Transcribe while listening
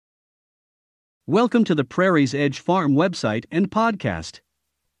Welcome to the Prairie's Edge Farm website and podcast.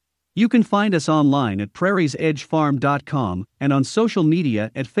 You can find us online at prairiesedgefarm.com and on social media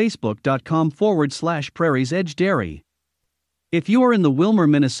at facebook.com/Prairie's Edge Dairy. If you are in the Willmar,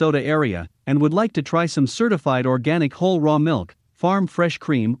 Minnesota area and would like to try some certified organic whole raw milk, farm fresh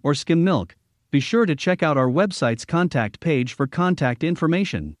cream, or skim milk, be sure to check out our website's contact page for contact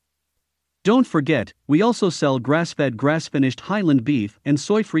information. Don't forget, we also sell grass-fed, grass-finished Highland beef and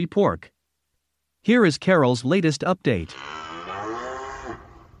soy-free pork. Here is Carol's latest update.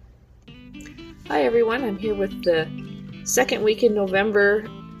 Hi everyone, I'm here with the second week in November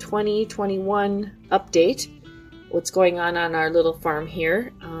 2021 update. What's going on our little farm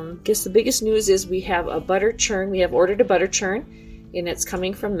here. I guess the biggest news is we have a butter churn. We have ordered a butter churn and it's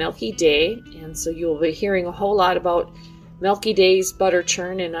coming from Milky Day. And so you'll be hearing a whole lot about Milky Day's butter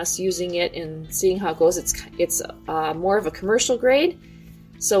churn and us using it and seeing how it goes. It's more of a commercial grade.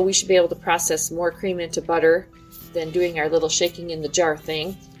 So we should be able to process more cream into butter than doing our little shaking in the jar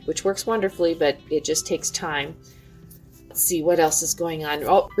thing, which works wonderfully, but it just takes time. Let's see what else is going on.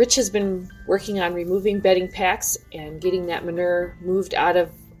 Oh, Rich has been working on removing bedding packs and getting that manure moved out of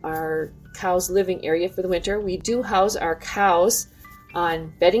our cows' living area for the winter. We do house our cows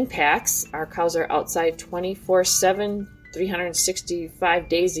on bedding packs. Our cows are outside 24/7, 365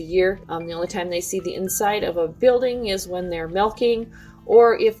 days a year. The only time they see the inside of a building is when they're milking,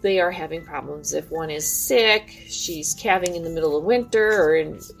 or if they are having problems. If one is sick, she's calving in the middle of winter or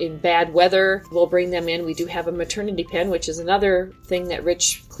in bad weather, we'll bring them in. We do have a maternity pen, which is another thing that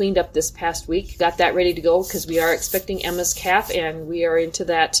Rich cleaned up this past week. Got that ready to go because we are expecting Emma's calf, and we are into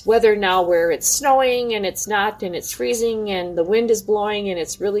that weather now where it's snowing and it's not, and it's freezing and the wind is blowing and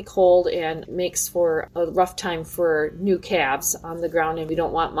it's really cold and makes for a rough time for new calves on the ground. And we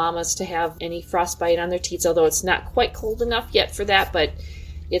don't want mamas to have any frostbite on their teats, although it's not quite cold enough yet for that, but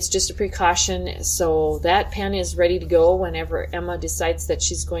it's just a precaution. So that pen is ready to go whenever Emma decides that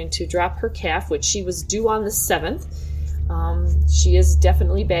she's going to drop her calf, which she was due on the 7th. She is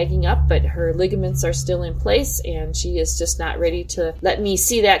definitely bagging up, but her ligaments are still in place and she is just not ready to let me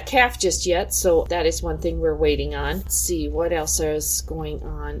see that calf just yet. So that is one thing we're waiting on. Let's see what else is going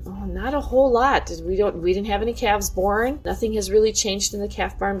on. Oh, not a whole lot. We didn't have any calves born. Nothing has really changed in the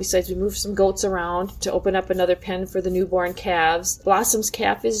calf barn besides we moved some goats around to open up another pen for the newborn calves. Blossom's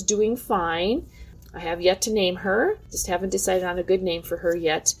calf is doing fine. I have yet to name her. Just haven't decided on a good name for her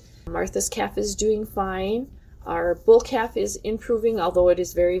yet. Martha's calf is doing fine. Our bull calf is improving, although it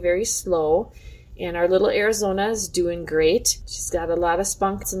is very, very slow. And our little Arizona is doing great. She's got a lot of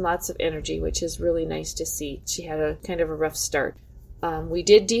spunks and lots of energy, which is really nice to see. She had a kind of a rough start. We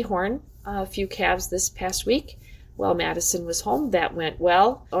did dehorn a few calves this past week while Madison was home. That went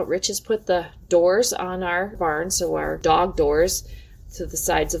well. Rich has put the doors on our barn, so our dog doors to the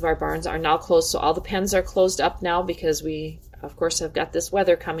sides of our barns are now closed. So all the pens are closed up now because we, of course, have got this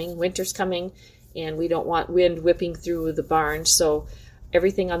weather coming. Winter's coming. And we don't want wind whipping through the barn, so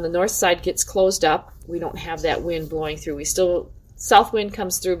everything on the north side gets closed up. We don't have that wind blowing through. South wind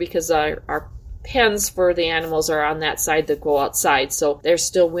comes through because our pens for the animals are on that side that go outside, so there's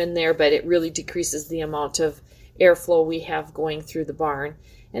still wind there, but it really decreases the amount of airflow we have going through the barn.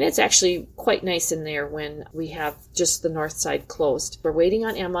 And it's actually quite nice in there when we have just the north side closed. We're waiting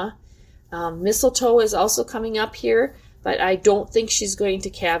on Emma. Mistletoe is also coming up here, but I don't think she's going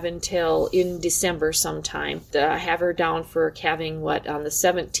to calve until in December sometime. I have her down for calving, on the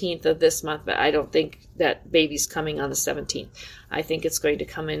 17th of this month, but I don't think that baby's coming on the 17th. I think it's going to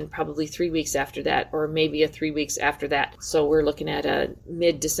come in probably 3 weeks after that, or maybe 3 weeks after that. So we're looking at a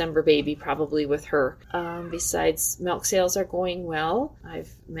mid-December baby probably with her. Besides, milk sales are going well.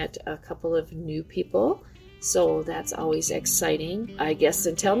 I've met a couple of new people, so that's always exciting. I guess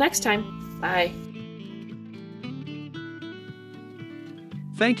until next time, bye.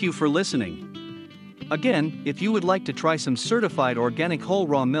 Thank you for listening. Again, if you would like to try some certified organic whole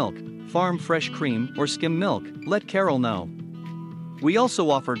raw milk, farm fresh cream, or skim milk, let Carol know. We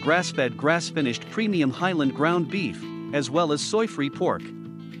also offer grass-fed, grass-finished premium Highland ground beef, as well as soy-free pork.